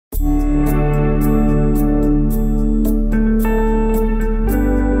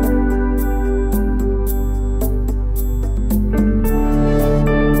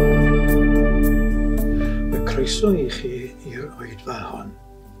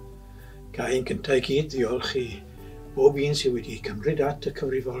Ga i'n cyntaf i gyd ddiolch i bob un sydd wedi cymryd at y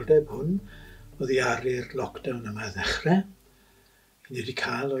cyfrifoldeb hwn o ddiarru'r lockdown yma ddechrau. Ni wedi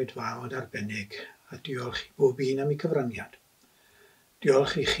cael oedfawd arbennig a diolch i bob un am ei cyfraniad.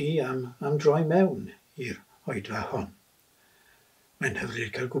 Diolch i chi am droi mewn i'r oedfa hon. Mae'n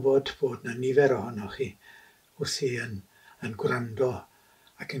hyfryd cael gwybod bod yna nifer ohonoch chi wrthi yn gwrando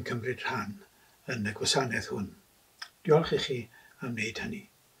ac yn cymryd rhan yn y gwasanaeth hwn. Diolch i chi am wneud hynny.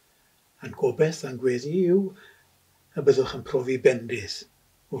 A'n gobeith a'n gweddi yw y byddwch yn profi bendith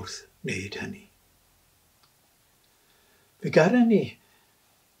wrth wneud hynny. Fe garen ni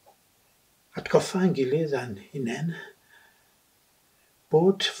atgoffa yn gilydd a'n hunain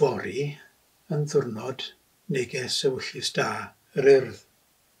bod fori yn ddiwrnod neges ewyllys da yr Urdd,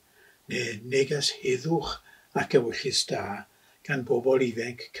 neu neges heddwch ac ewyllys da gan bobl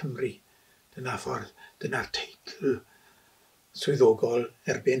ifanc Cymru. Dyna'r teitl swyddogol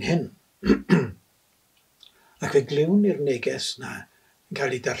erbyn hyn. Ac fe gliwn i'r neges na yn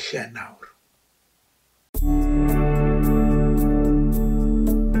cael ei darllen nawr.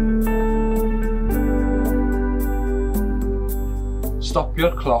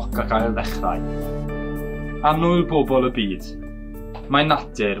 Stopio'r cloc ac ail ddechrau. Annwyl bobl y byd. Mae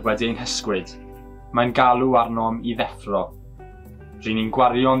natur wedi ein hysgwyd. Mae'n galw arnom i ddeffro. Rydyn ni'n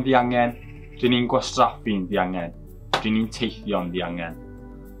gwario'n ddiangen, rydyn ni'n gwastraffu'n ddiangen, rydyn ni'n teithio'n ddiangen.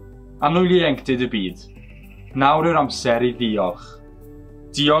 Annwyl ieuenctid y byd. Nawr yw'r amser i ddiolch.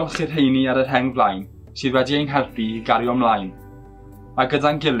 Diolch i'r rheini ar yr heng flaen sydd wedi ein helpu i gario ymlaen. A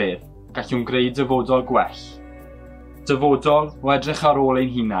gyda'n gilydd gallwn greu dyfodol gwell. Dyfodol o edrych ar ôl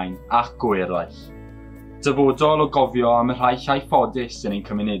ein hunain ac o eraill. Dyfodol o gofio am y rhai llai ffodus yn ein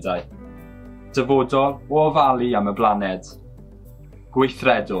cymunedau. Dyfodol o ofalu am y blaned.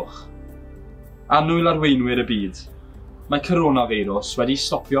 Gweithredwch. Annwyl arweinwyr y byd. Mae coronavirus wedi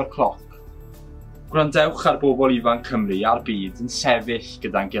stopio'r cloc. Gwrandewch ar bobl ifanc Cymru a'r byd yn sefyll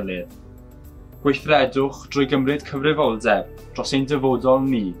gyda'n gilydd. Gweithredwch drwy gymryd cyfrifoldeb dros ein dyfodol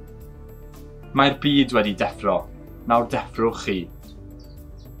ni. Mae'r byd wedi deffro. Nawr deffrwch chi.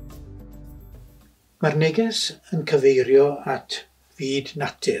 Mae'r neges yn cyfeirio at fyd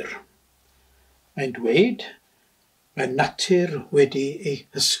natur. Mae'n dweud, mae natur wedi ei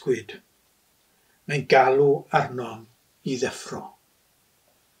hysgwyd. Mae'n galw arnom i ddeffro.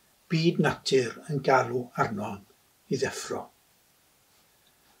 Byd natur yn galw arnom i ddeffro.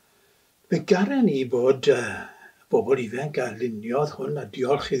 Fe garen ni bod bobl ifanc a luniodd hwn a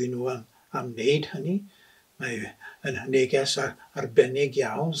diolch iddyn nhw am wneud hynny. Mae yn neges arbennig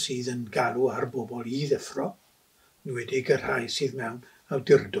iawn sydd yn galw ar bobl i ddeffro. Yn wedig y rhai sydd mewn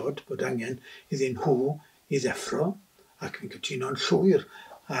awdurdod bod angen iddyn nhw i ddeffro ac yn cytuno'n llwyr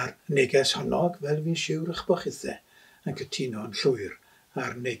ar neges honno, fel fi'n siŵr eich bod chithau yn cytuno'n llwyr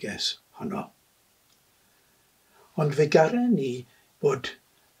ar neges honno. Ond fe garen ni bod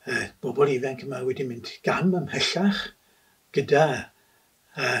bobl ifanc yma wedi mynd gam ymhellach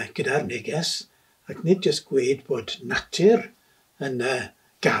gyda'r neges ac nid jyst gweud bod natur yn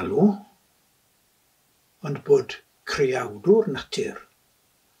galw, ond bod creawdwr natur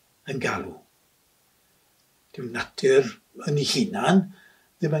yn galw. Dyw natur yn ei hunan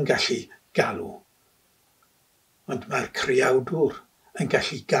ddim yn gallu galw, ond mae'r creawdwr yn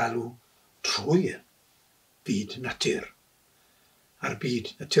gallu galw trwy byd natur, a'r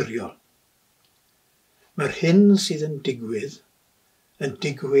byd naturiol. Mae'r hyn sydd yn digwydd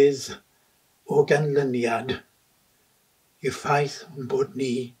o ganlyniad i'r ffaith bod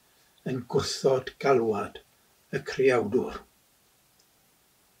ni yn gwrthod galwad y creawdwr.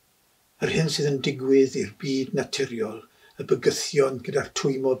 Yr hyn sydd yn digwydd i'r byd naturiol, y bygythion gyda'r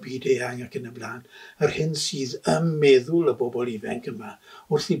twymo byd eang ac yn y blaen, yr hyn sydd yn meddwl y bobl ifanc yma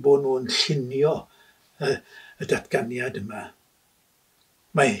wrth i bod nhw'n llunio y datganiad yma.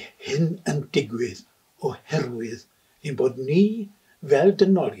 Mae hyn yn digwydd oherwydd ein bod ni fel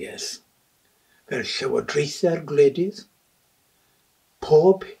dynoliaeth, fel llywodraethau'r gwledydd,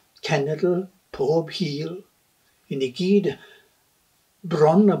 pob cenedl, pob hil, i ni gyd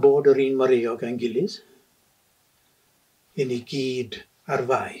bron a bod yr un mor eog a'n gilydd, i ni gyd ar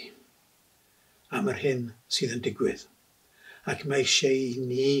fai am yr hyn sydd yn digwydd. Ac mae eisiau i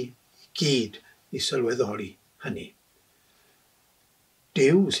ni gyd i sylweddoli hynny.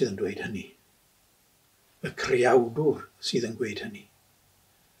 Duw sydd yn dweud hynny. Y creawdwr sydd yn gweud hynny.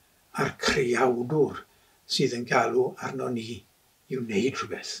 A'r creawdwr sydd yn galw arno ni i wneud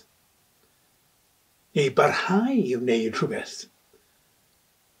rhywbeth. Neu barhau i wneud rhywbeth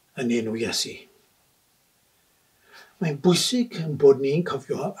yn enw Iesu. Mae'n bwysig bod ni'n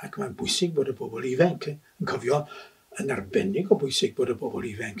cofio, ac mae'n bwysig bod y bobl ifanc yn cofio, yn arbennig o bwysig bod y bobl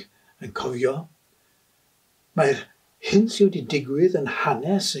ifanc yn cofio, mae'r hyn sydd wedi digwydd yn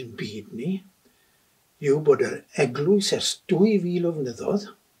hanes ein byd ni yw bod yr eglwys ers 2000 o flynyddoedd,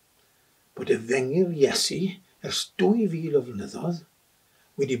 bod efengyl Iesu ers 2000 o flynyddoedd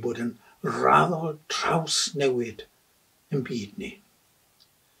wedi bod yn raddol traws newid yn byd ni.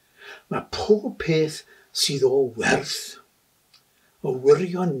 Mae pob peth sydd o werth, o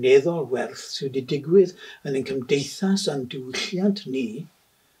wirioneddol werth sydd wedi digwydd yn ein cymdeithas a'n diwylliant ni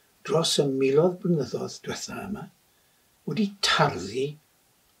dros y miloedd blynyddoedd diwetha yma wedi tarddu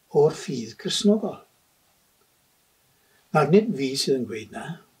o'r ffydd Cristnogol. Nawr, nid fi sydd yn gweud na,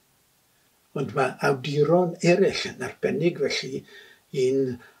 ond mae awduron eraill yn arbennig felly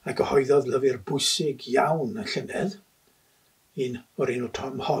un a gyhoeddodd lyfr bwysig iawn y llynedd, un o'r enw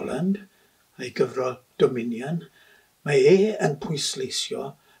Tom Holland, a'i gyfrol Dominion. Mae yn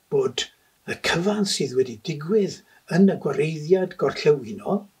pwysleisio bod y cyfan sydd wedi digwydd yn y gwareiddiad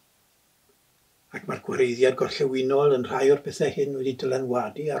gorllewinol, ac mae'r gwareiddiad gorllewinol yn rhai o'r bethau hyn wedi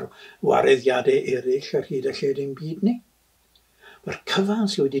dylanwadu ar wareddiadau eraill ar hyd a lled ein byd ni. Mae'r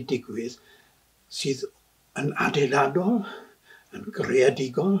cyfan sydd wedi digwydd sydd yn adeiladol, yn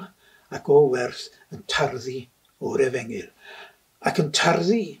greadigol ac o werth yn tarddu o'r efengyl. Ac yn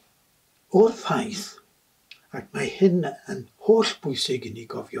tarddu o'r ffaith, ac mae hyn yn holl bwysig i ni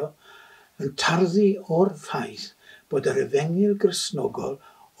gofio, yn tarddu o'r ffaith bod yr efengyl Gristnogol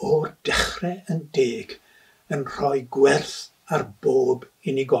o'r dechrau yn deg yn rhoi gwerth ar bob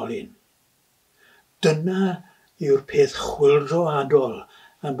unigolyn. Dyna yw'r peth chwyldroadol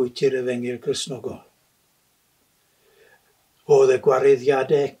am bwyty'r efengyl Gristnogol. Oedd y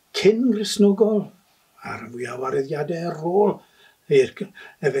gwareddiadau cyn Gristnogol, a'r mwyaf wareddiadau ar ôl i'r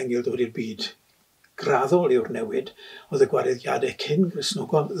efengyl ddod i'r byd graddol yw'r newid, oedd y gwareddiadau cyn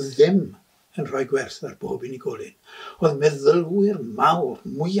Gristnogol ddim yn rhoi gwerth ar bob unigolyn. Oedd meddylwyr mawr,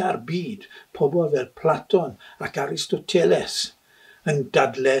 mwyaf byd, pobl fel Platon ac Aristoteles, yn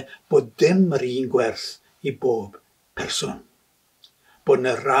dadlau bod ddim yr un gwerth i bob person. Bod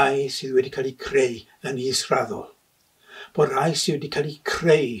yna rai sydd wedi cael eu creu yn israddol. Bod rai sydd wedi cael eu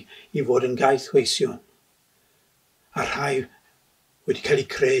creu i fod yn gaethweision. A rhai wedi cael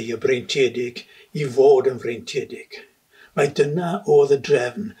eu creu y breintiedig i fod yn freintiedig. Mae dyna oedd y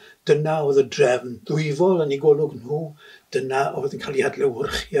drefn. Dyna oedd y drefn ddwyfol yn ei golwg nhw. Dyna oedd yn cael ei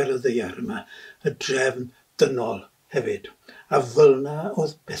adlewyrchu ar y ddaear yma. Y drefn dynol hefyd. A fylna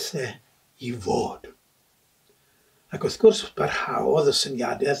oedd bethau i fod. Ac wrth gwrs barhaodd y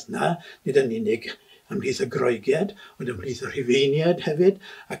syniadaeth na, nid yn unig ymhlith y Groeged, ond ymhlith y Rhufeiniaid hefyd,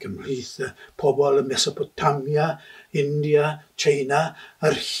 ac ymhlith y pobl y Mesopotamia, India, China,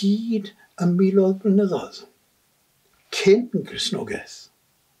 ar hyd y miloedd blynyddoedd. Cyn Cristnogaeth.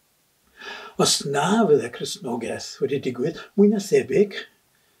 Os na fydde Cristnogaeth wedi digwydd, mwy na thebyg,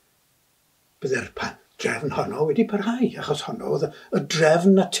 bydde'r drefn honno wedi parhau, achos honno oedd y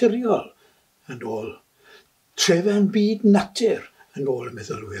drefn naturiol yn ôl. Trefn byd natur yn ôl y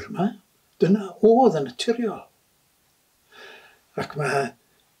meddylwyr yma. Dyna oedd y naturiol. Ac mae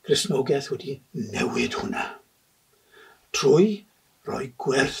Cristnogaeth wedi newid hwnna. Trwy roi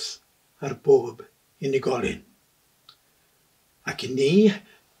gwerth ar bob unigolyn. Ac i ni,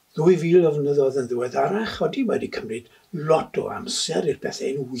 2000 o flynyddoedd yn ddiweddarach, wedi wedi cymryd lot o amser i'r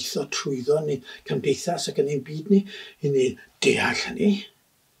bethau'n weithio trwyddo yn ein cymdeithas ac yn ein byd ni, i ni deall hynny.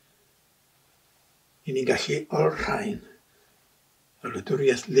 I ni'n gallu olrhain y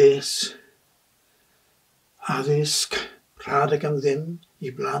wladwriaeth les, addysg, rhad ag am ddim i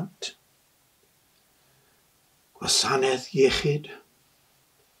blant, gwasanaeth iechyd,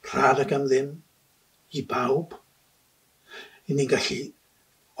 rhad ag am ddim i bawb. I ni'n gallu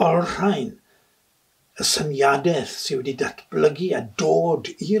olrhain y syniadaeth sydd wedi datblygu a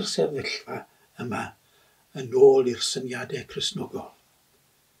dod i'r sefyllfa yma yn ôl i'r syniadau Cristnogol.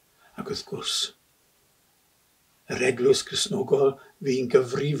 Ac wrth gwrs, yr eglwys Cristnogol fi'n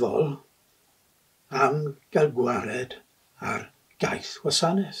gyfrifol am gael gwared ar gaeth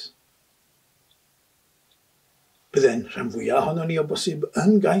wasanaeth. Bydde'n rhan fwyaf ohono ni o bosib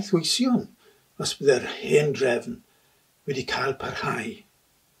yn gaethweision os bydde'r hen drefn wedi cael parhau.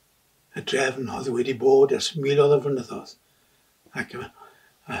 Y drefn oedd wedi bod ers miloedd o flynyddoedd ac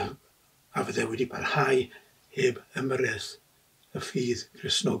a fydde wedi parhau heb ymyrraeth y ffydd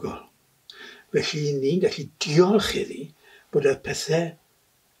Cristnogol. Felly ni'n gallu diolch iddi bod y pethau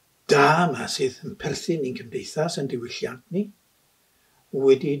da yma sydd yn perthyn i'n cymdeithas yn diwylliant ni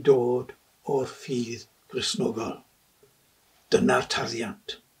wedi dod o'r ffydd Cristnogol. Dyna'r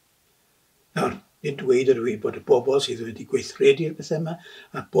tarddiant. Nawr, nid dweud ydw i bod y bobl sydd wedi gweithredu'r bethau yma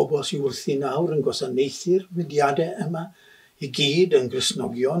a bobl sydd wrthi nawr yn gwasanaethu'r mudiadau yma i gyd yn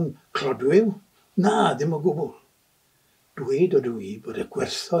Gristnogion clodwyw? Na, ddim o gwbl. Dweud o dwi bod y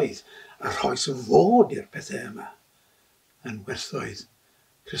gwerthoedd a rhoes fod i'r pethau yma yn werthoedd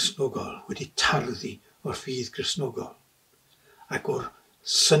Cristnogol wedi tarddu o'r ffydd Cristnogol ac o'r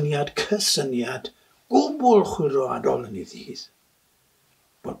cysyniad gwbl chwilioadol yn ei ddydd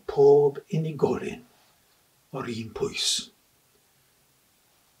bod pob unigolyn o'r un pwys.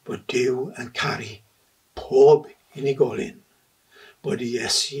 Bod Duw yn caru pob unigolyn. Bod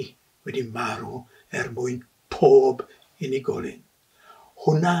Iesu wedi marw mwyn pob unigolyn.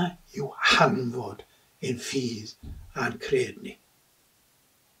 Hwna yw hanfod ein ffydd a'n cred ni.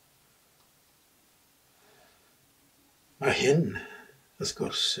 Mae hyn, wrth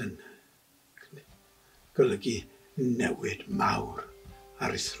gwrs, yn golygu newid mawr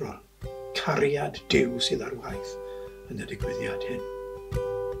aruthrol. Cariad Duw sydd ar waith yn y digwyddiad hyn.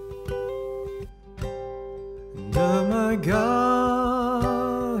 Dyma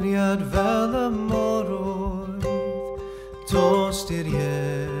gariad fel y morwydd, dost i'r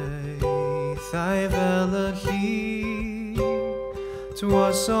ieithau fel y llun,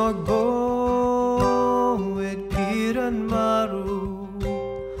 tywysog bywyd pyr yn marw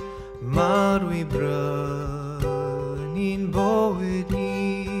i brynu'n bywyd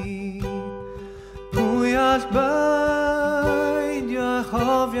ni. Pwy all beidio a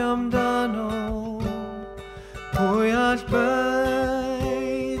chofio amdano, pwy all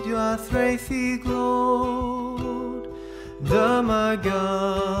beidio a threithi glod, dyma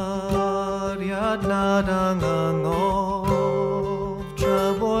gariad nad angangof,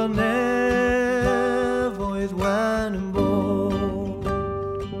 trybol nefoedd wen yn bod.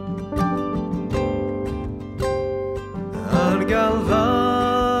 Ar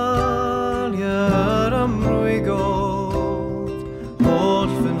galfalia'r ymrwygodd,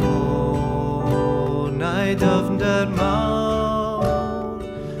 holl fy nhôn a'i dyfnder mawr,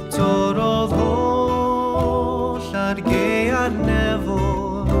 torodd holl ar gaead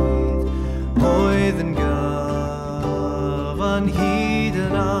nefoedd, oedd yn gyfan hyd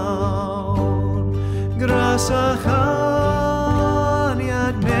yn awr, gras a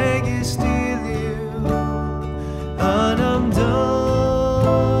chariad neges dyddiw, yn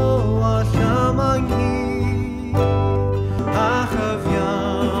ymdywall am anghyd, a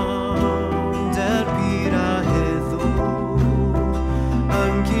chyfiawnder pyr a heddwch,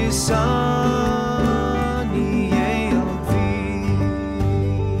 yn cusanu ei ymffydd.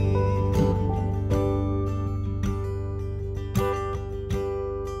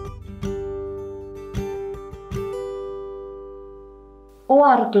 O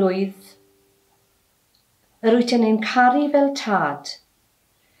arglwydd, yr wyt yn ein caru fel tad,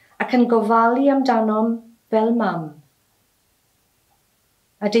 ac yn gofalu amdanom fel mam.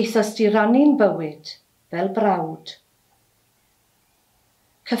 A deithos di rannu'n bywyd fel brawd.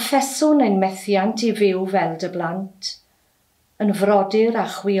 Cyffeswn ein methiant i fyw fel dy blant, yn frodyr a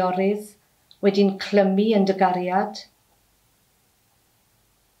chwiorydd wedi'n clymu yn dy gariad.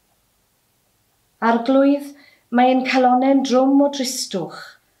 Arglwydd, mae ein calonnau'n drwm o dristwch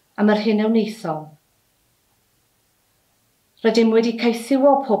am yr hyn a wnaethom. Rydym wedi caethiw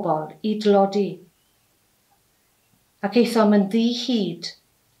o pobl i dlodi, ac eithom yn ddi-hyd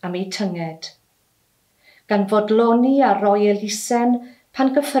am ei tynged, gan fodloni a roi elusen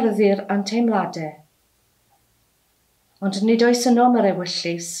pan gyffyrddir anteimladau. Ond nid oes yno yr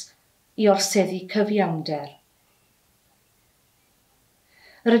ewyllys i orseddu cyfiawnder.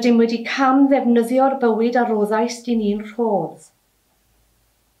 Rydym wedi cam ddefnyddio'r bywyd a roddais di ni'n rhodd.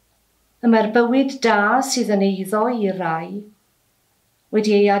 Yma'r bywyd da sydd yn eiddo i rai,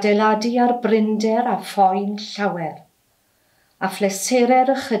 wedi ei adeiladu ar brynder a phoen llawer, a phleserer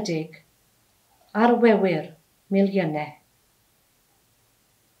ychydig, a'r wewyr miliynau.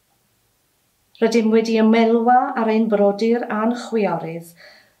 Rydym wedi ymelwa ar ein brodyr a'n chwiorydd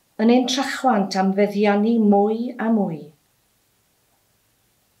yn ein trachwant am feddiannu mwy a mwy.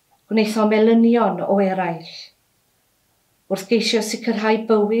 Gwnaethom elynion o eraill, wrth geisio sicrhau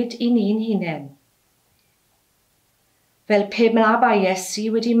bywyd i ni'n hunain. Fel pe mab a Iesu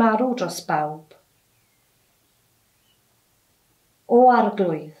wedi marw dros bawb. O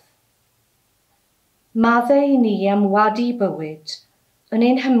arglwydd, maddau i ni am wadu bywyd yn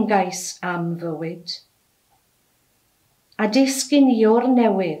ein hymgais am fywyd, a disgu ni o'r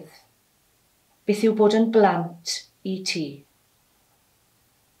newydd beth yw bod yn blant i ti.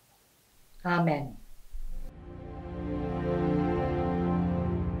 Amen.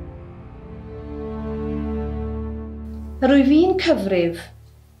 Rwyf fi'n cyfrif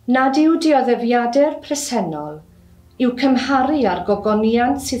nad yw dioddefiadau'r presennol yw cymharu ar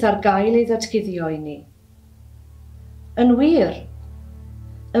gogoniant sydd ar gael ei ddatguddio i ni. Yn wir,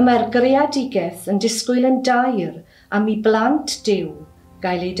 y mae'r greadigaeth yn disgwyl yn dair am I blant Duw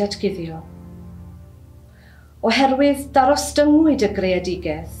gael ei datguddio. Oherwydd darostyngwyd y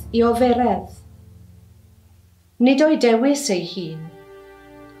greadigaeth I oferedd. Nid o'i dewis ei hun,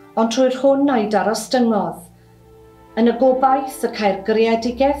 ond trwy'r hwn a'i darostyngodd, yn y gobaith y cael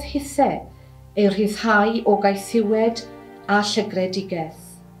greadigaeth hithau ei rhyddhau o gaethiwed a llygredigaeth.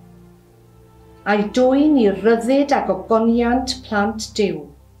 A'i dwyn I ryddid ag ogoniant plant Duw.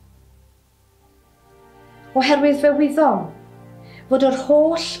 Oherwydd fe wyddom fod yr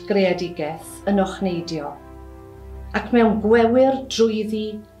holl greadigaeth yn ochneidio, ac mewn gwewyr drwyddi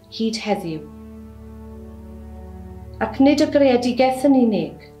hyd heddiw. Ac nid y greadigaeth yn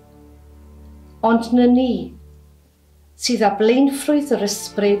unig, ond na ni, sydd â blaenffrwydd yr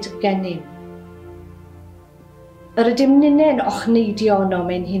ysbryd gennym. Yr ydym ninen ochneidio yn o'm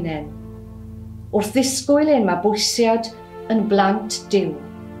ein hunain, wrth ddisgwyl ein mabwysiad yn blant Duw,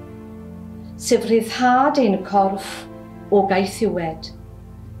 sef rhyddhad ein corff o gaethiwed.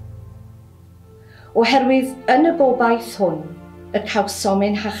 Oherwydd yn y gobaith hwn y cawsom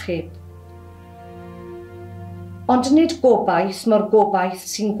ein hachub. Ond nid gobaith mor gobaith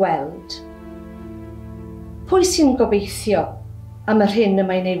sy'n gweld. Pwy sy'n gobeithio am yr hyn y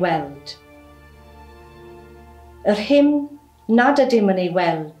mae'n ei weld? Yr hyn nad ydym yn ei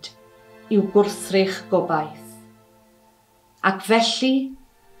weld yw gwrthrych gobaith. Ac felly,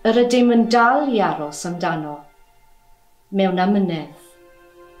 yr ydym yn dal I aros amdano, mewn amynedd.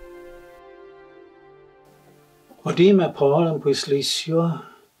 Odi mae Paul yn pwysleisio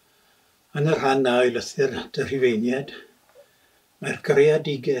yn y rhan a I lythyr dy Rhufeiniaid, mae'r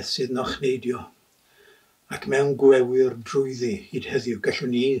greadigaeth sydd yn ochneidio, ac mewn gwewyr drwyddi hyd heddiw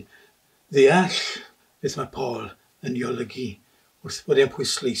gallwn ni ddeall beth mae Paul yn ei olygu wrth bod e'n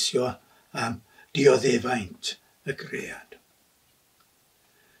pwysleisio am dioddefaint y gread.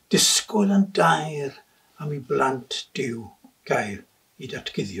 Disgwyl yn dair am I blant Duw gael I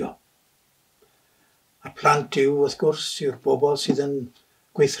datguddio. A plant Duw wrth gwrs yw'r bobl sydd yn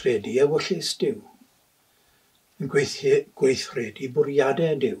gweithredu ewyllys Duw, yn gweithredu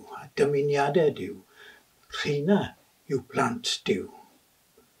bwriadau Duw a dymuniadau Duw. Rheina yw plant Duw.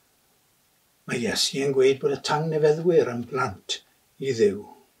 Mae Iesu yn gweud bod y tangnefeddwyr yn blant I Dduw.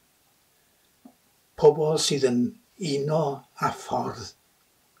 Pobl sydd yn uno â ffordd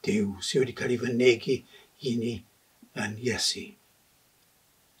Duw sydd wedi cael ei fynegu I ni yn Iesu.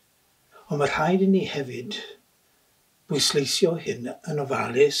 Ond mae rhaid I ni hefyd bwysleisio hyn yn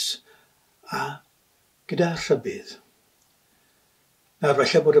ofalus a gyda rhybydd. Nawr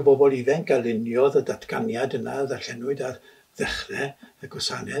falle bod y bobl ifanc a luniodd y datganiad yna ddarllenwyd ar ddechrau y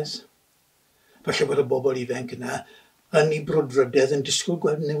gwasanaeth. Falle bod y bobl ifanc yna yn ei brwdfrydedd yn disgwyl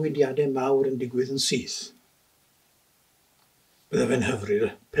gweld newidiadau mawr yn digwydd yn syth. Bydde fe'n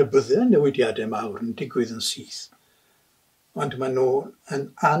hyfryd pe bydde newidiadau mawr yn digwydd yn syth, ond maen nhw yn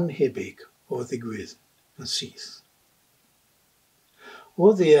anhebyg o ddigwydd yn syth. O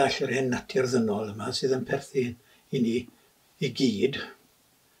ddeall yr hen natur ddynol yma sydd yn perthyn I ni I gyd,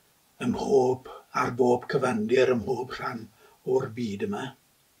 ar bob cyfandir ym mhob rhan o'r byd yma,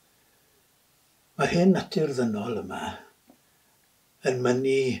 mae'r hen natur ddynol yma yn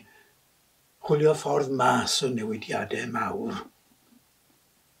mynnu chwilio ffordd mas o newidiadau mawr,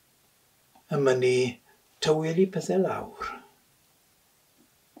 yn mynnu tywelu pethau lawr.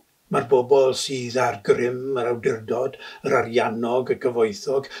 Mae'r bobl sydd ar grym, yr awdurdod, yr ariannog, y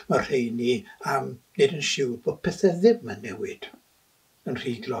gyfoethog, mae'r rheini am nid yn siŵr bod pethau ddim yn newid yn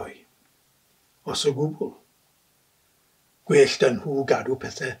rhy gloi. Os o gwbl. Gwell dyn nhw gadw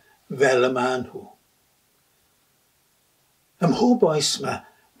pethau fel y maen nhw. Ym mhob oes mae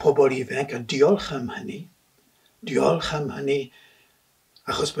pobl ifanc, a diolch am hynny. Diolch am hynny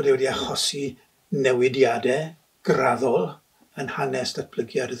achos bod wedi achosi newidiadau graddol yn hanes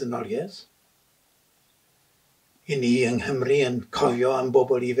datblygiad y ddynoliaeth. I ni yng Nghymru yn cofio am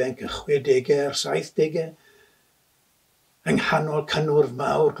bobl ifanc y 60au a'r 70au yng nghanol cynnwrf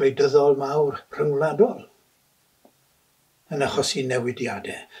mawr, gwleidyddol mawr, rhyngwladol yn achosi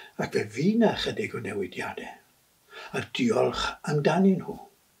newidiadau, ac fe fu na chydig o newidiadau. A diolch amdanyn nhw.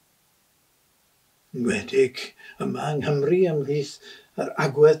 Enwedig yma yng Nghymru ymhlith yr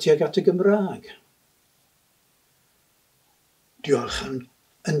agwedd tuag at y Gymraeg. Diolch am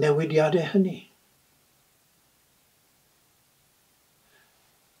y newidiadau hynny.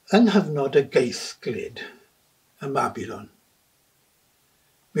 Yng nghyfnod y geithglyd ym Babylon,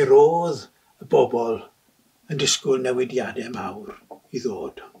 mi roedd y bobl yn disgwyl newidiadau mawr I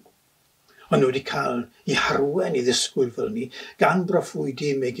ddod. Ond nhw wedi cael eu harwain I ddisgwyl fel ni gan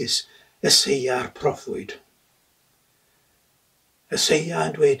broffwydi megis Eseia'r proffwyd. Y seia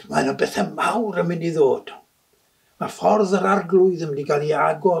yn dweud, mae yna bethau mawr yn mynd i ddod. Mae ffordd yr arglwydd yn mynd i gael ei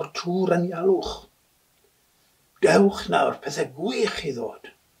agor trwy'r anialwch. Dewch nawr, pethau gwych i ddod.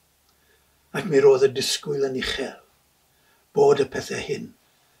 Ac mi roedd y disgwyl yn uchel bod y pethau hyn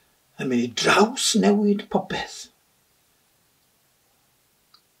yn mynd i draws newid popeth.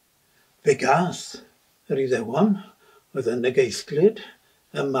 Fe gath yr Iddewon, oedd yn y geithglyd,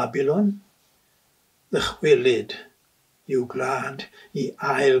 ym Mabilon, ddychwelyd i'w gwlad i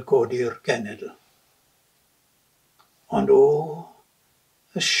ail godi'r genedl. Ond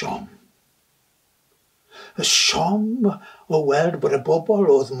y siom. Y siom o weld bod y bobl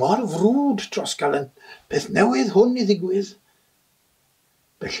oedd mor frwd dros gael y peth newydd hwn i ddigwydd.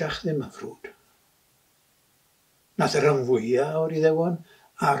 Bellach ddim yn frwd. Nath yr rhan fwyaf o'r Iddewon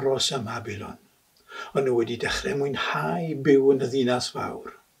aros ym Mabilon. Ond nhw wedi dechrau mwynhau byw yn y ddinas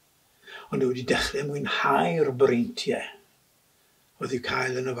fawr. Ond nhw wedi dechrau mwynhau'r breintiau oedd i'w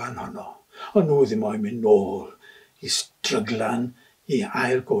cael yn y fan honno. Ond nhw ddim moyn mynd nôl i stryglan i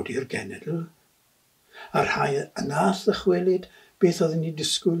ail godi'r genedl. A rhai yna ddychwelyd beth oedd ni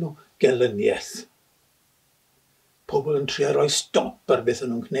disgwyl nhw? Gelyniaeth. Pobl yn trio rhoi stop ar beth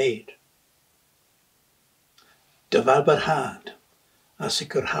o'n nhw'n gwneud. Dyfal barhad a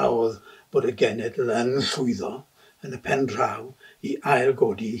sicrhaodd bod y genedl yn llwyddo yn y pen draw i ail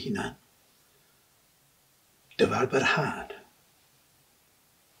godi ei hunan. Dyfal barhad.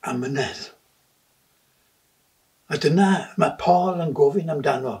 Amynedd. A dyna mae Paul yn gofyn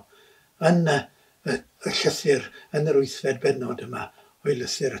amdano yn y llythyr, yn yr 8fed bennod yma o'i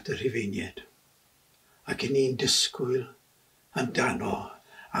lythyr at y Rhufeiniaid. Ac yn ni'n disgwyl amdano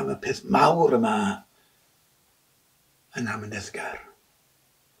am y peth mawr yma yn amyneddgar.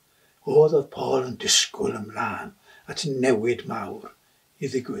 Oedd Paul yn disgwyl ymlaen at newid mawr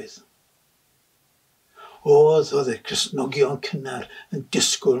i ddigwydd. Oedd y Cristnogion cynnar yn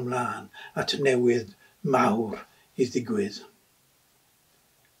disgwyl ymlaen at newid mawr i ddigwydd.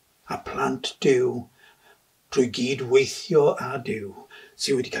 A plant Duw, drwy gydweithio â Duw,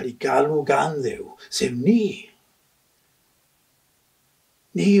 sydd wedi cael ei galw gan Dduw, sef ni.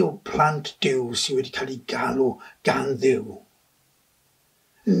 Ni yw plant Duw sydd wedi cael ei galw gan Dduw.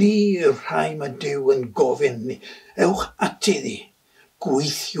 Ni yw'r rhai mae Duw yn gofyn ni. Ewch ati ddi,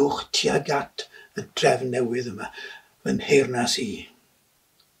 gweithiwch tuag at y drefn newydd yma, fy nheyrnas i.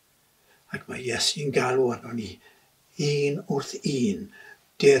 Ac mae Iesu'n galw arno ni, un wrth un,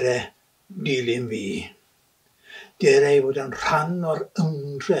 dere dilyn fi. Dere i fod yn rhan o'r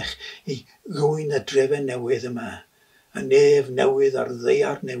ymdrech i ddwyn y drefn newydd yma. Y nef newydd a'r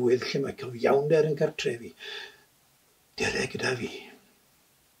ddeiar newydd lle mae cyfiawnder yn cartrefi. Dere gyda fi.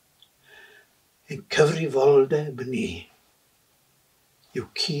 Ein cyfrifoldeb ni yw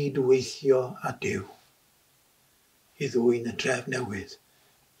cydweithio â Duw i ddwyn y drefn newydd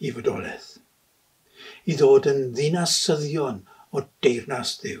i fodolaeth. I ddod yn ddinasyddion o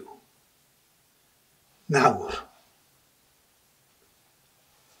deyrnas Dduw. Nawr,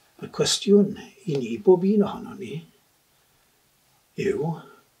 y cwestiwn i ni, bob un ohono ni, yw,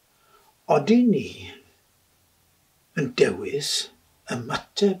 odyn ni yn dewis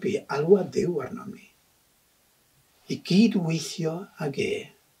ymateb i alwad Dduw arno ni, i gydweithio ag i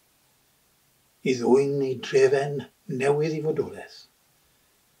ddwyn ei drefn newydd i fodolaeth,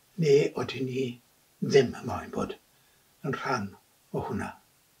 neu odyn ni ddim moyn bod yn rhan o hwnna.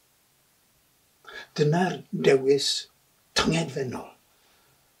 Dyna'r dewis tyngedfennol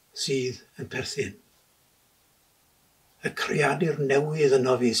sydd yn perthyn. Y creadur newydd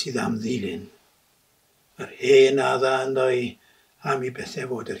yno fi sydd am ddilyn. Yr hen adda ynddo i am i bethau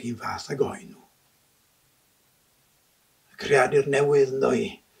fod yr un fath ag oen nhw. Y creadur newydd ynddo i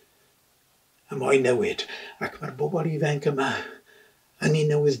am o'i newid, ac mae'r bobl ifanc yma yn ei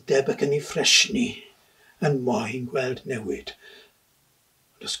newyddeb ac yn ei ffresni yn moyn gweld newid.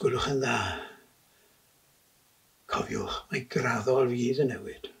 Ond os gwylwch yn dda, cofiwch, mae graddol fydd y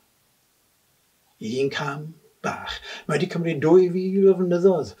newid. Un cam bach. Mae wedi cymryd 2000 o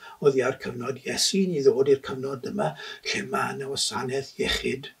flynyddoedd oddi ar cyfnod Iesu i ddod i'r cyfnod yma lle mae yna wasanaeth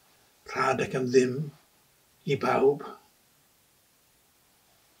iechyd, rhad ac am ddim i bawb.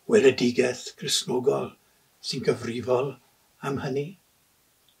 Weledigaeth Cristnogol sy'n gyfrifol am hynny.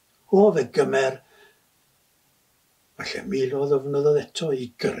 O fe gymer, falle miloedd o flynyddoedd eto i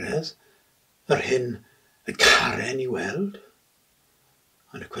gyrraedd yr hyn y caren i weld.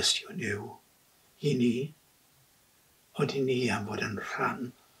 Ond y cwestiwn yw, i ni, odyn ni am fod yn rhan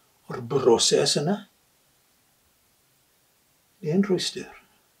o'r broses yna? Neu'n rhwystyr?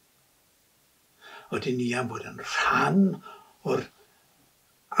 Odyn ni am fod yn rhan o'r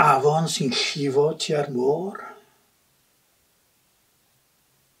afon sy'n llifo tua'r môr?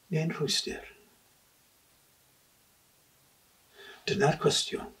 neu'n rhwystyr? Dyna'r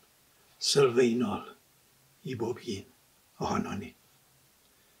cwestiwn sylfaenol i bob un ohono ni.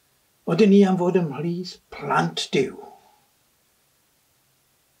 Oedden ni am fod ymhlith plant Duw,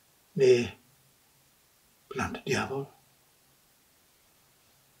 neu plant diafol,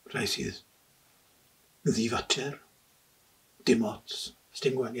 rhai sydd ddifater, dim ots,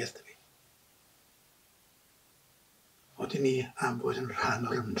 dim gwaniaeth dy fi. Oedden ni am fod yn rhan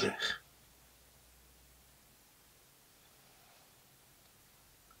o'r ymdrech.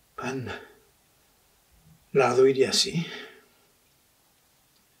 Pan laddwyd Iesu,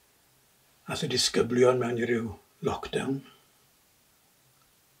 ath y disgyblion mewn i ryw lockdown,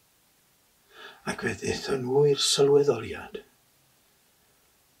 ac fe ddaethon nhw i'r sylweddoliad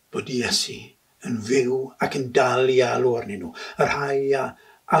bod Iesu yn fyw ac yn dal i alw arnyn nhw. Y rhai a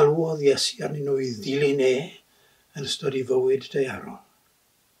alwodd Iesu arnyn nhw i ddilyn yn ystod i fywyd daearol.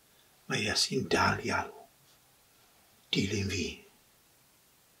 Mae Iesu'n dal i alw. Dilyn fi.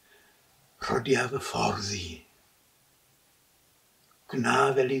 Rhodiaf y ffordd i.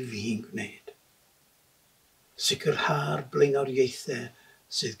 Gwna fel i fi'n gwneud. Sicrha'r blaenoriaethau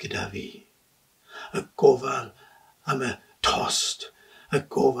sydd gyda fi. Y gofal am y tost, y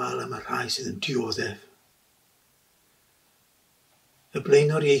gofal am y rhai sydd yn dioddef. Y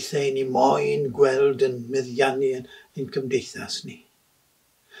blaenoriaethau ni moyn gweld yn meddiannu yn cymdeithas ni.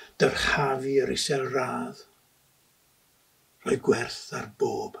 Dyrchafu'r isel radd, rhoi gwerth ar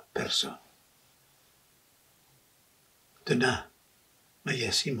bob person. Dyna mae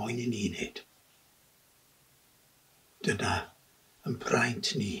Iesu moyn i ni wneud. Dyna yn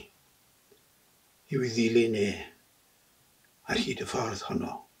braint ni yw i ddilyn ar hyd y ffordd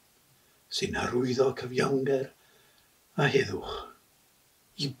honno, sy'n arwyddo cyfiawnder a heddwch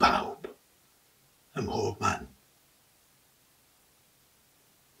i bawb ym mhob man.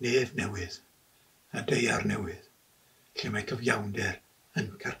 Nef newydd a daear newydd, lle mae cyfiawnder yn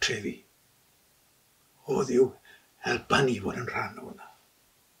cartrefi. O Dduw, helpa ni fod yn rhan o hwnna.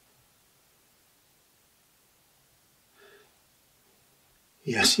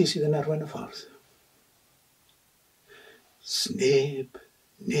 Iesu sydd yn arwain y ffordd.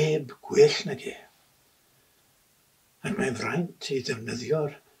 Neb gwell nag e. Ac mae'n fraint i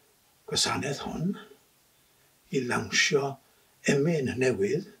ddefnyddio'r gwasanaeth hon i lawnsio emyn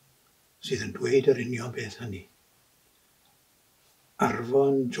newydd sydd yn dweud yr union beth hynny.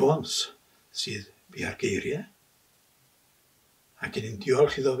 Arfon Jones sydd bu'r geiriau, ac yn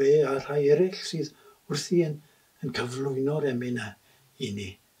diolch iddo fe a rhai eraill sydd wrthi yn cyflwyno'r emyn i ni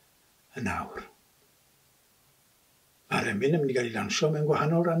yn awr. Mae'r emyn yn mynd i gael ei lansio mewn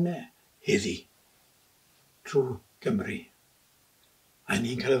gwahanol rannau heddi, trwy Gymru. A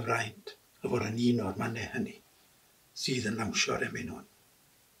ni'n cael y fraint o fod yn un o'r mannau hynny sydd yn lawnsio'r emyn hwn.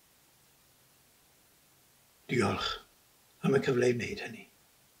 Diolch am y cyfle i wneud hynny.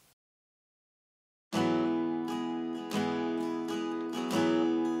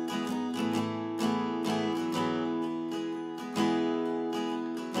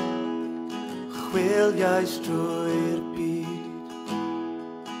 Chwiliais drwy'r byd,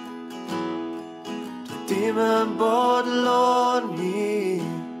 doedd dim yn bodlon ni,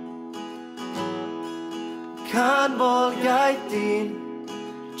 canmoliaeth dyn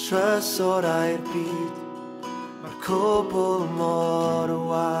trysor ai'r byd, mae'r cwbl mor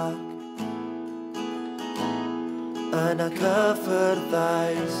wag. Yna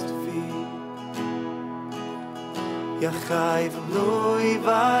cyffyrddais fi, iachau fy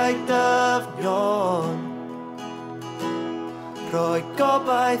mlwyfau dyfnion, rhoi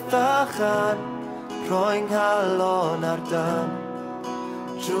gobaith a chan, rhoi nghalon ar dan,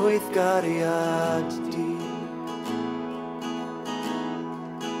 drwy'r gariad di.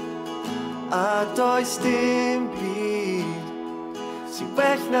 A does dim byd sy'n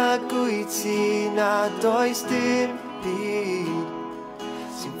well na gwyt ti, na does dim byd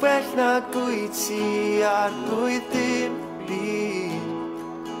sy'n well na gwyt ti, ar gwyth dim byd.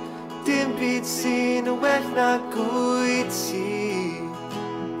 Dim byd sy'n well na gwyt ti.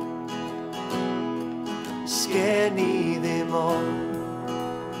 Sgen i ddim ond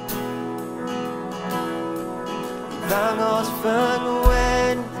ddangos fy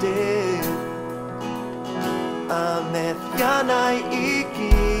ngwendir a methiannau i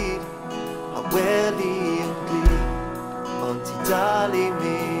gyd, a weli yn glir, ond ti dal i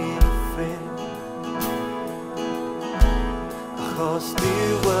mi'n ffrind. Achos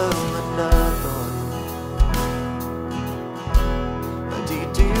Duw y mynyddoedd, ydy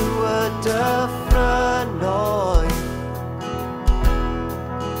Duw y dyfrynod,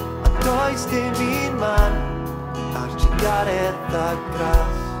 a does dim un man ar trigaredd a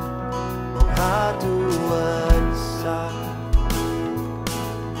gras a dwi'n saff.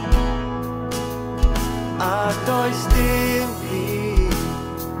 A does dim byd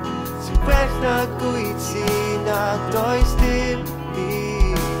sy'n well na gwyty, na does dim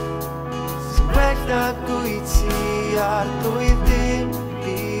byd sy'n well na gwyty ar blwydd dim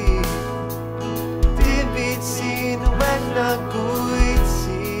byd. Dim byd sy'n well na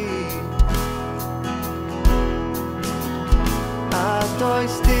gwyty. A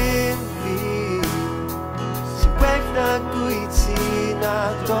does dim byd sy'n well na gwyty, na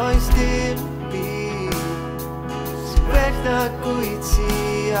does dim byd sy'n well na gwyty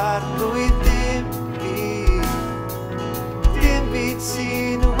ar blwydd dim byd. Dim byd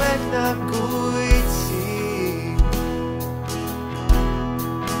sy'n well na gwyty.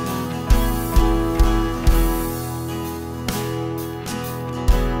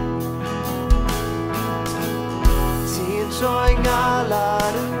 Ti'n troi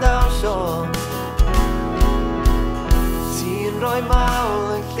ngalar yn dawsio, ti'n rhoi mawl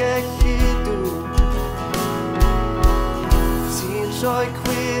yn lle lludw, ti'n troi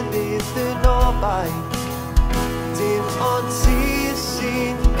cwilydd yn obaith, dim ond ti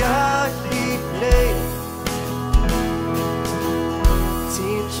sy'n gallu gwneud.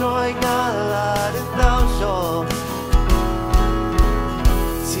 Ti'n troi ngalar yn dawsio,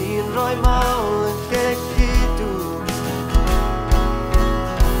 ti'n rhoi mawl yn lle lludw,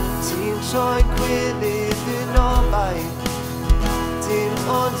 ti'n troi cwilydd yn obaith, dim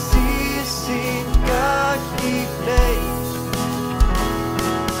ond ti sy'n gallu gwneud.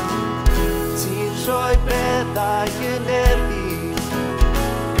 Ti'n troi beddau yn erfi,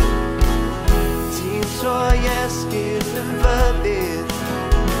 ti'n troi esgyrn yn fyddyd,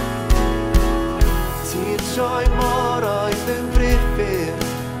 ti'n troi moroedd yn brifyr,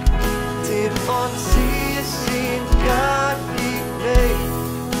 dim ond ti sy'n gallu gwneud.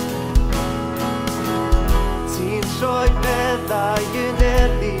 Ti'n troi beddau yn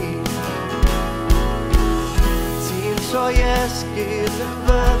erfi, ti'n troi esgyrn yn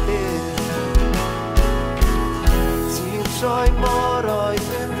fyddyd, ti'n troi moroedd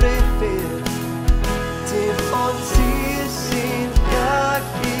yn brifyr, dim ond ti sy'n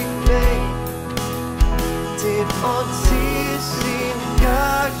gallu gwneud. Dim ond ti sy'n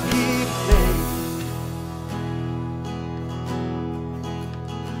gallu gwneud.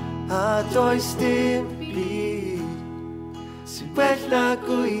 A does dim byd sy'n well na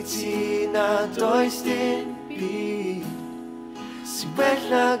gwyty, na does dim byd sy'n well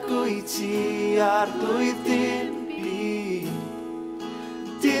na gwyty ar blwydd dim byd.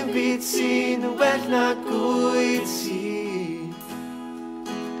 Dim byd sy'n well na gwyty.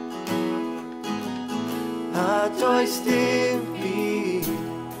 A does dim byd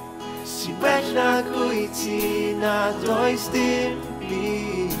sy'n well na gwyty, na does dim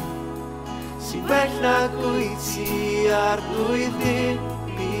byd sy'n well na gwyty ar blwydd dim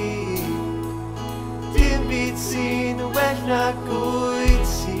byd. Dim byd sy'n well na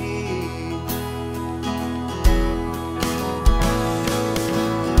gwyty.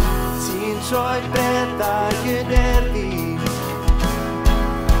 Ti'n troi beddau yn erfi,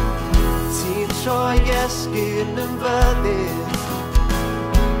 ti'n troi esgyrn yn fyddyd,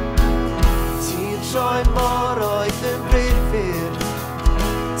 ti'n troi moroedd yn brifyr,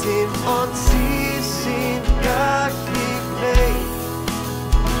 dim ond ti sy'n gallu gwneud.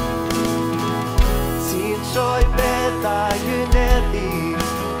 Ti'n troi beddau yn erfi,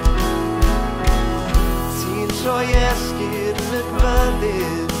 ti'n troi esgyrn yn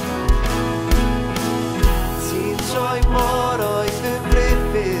fyddyd, ti'n troi moroedd yn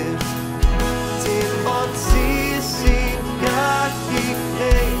brifyr, dim ond ti sy'n gallu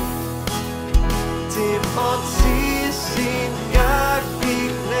gwneud. Dim ond ti sy'n gallu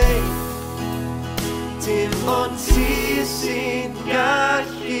gwneud. Dim ond ti sy'n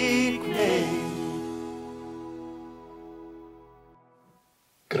gallu gwneud.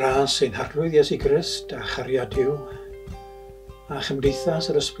 Gras ein harlwydd Iesu Grist a chariad Duw, a chymdeithas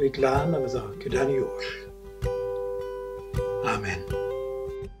yr ysbryd glân a fyddo gyda ni oll.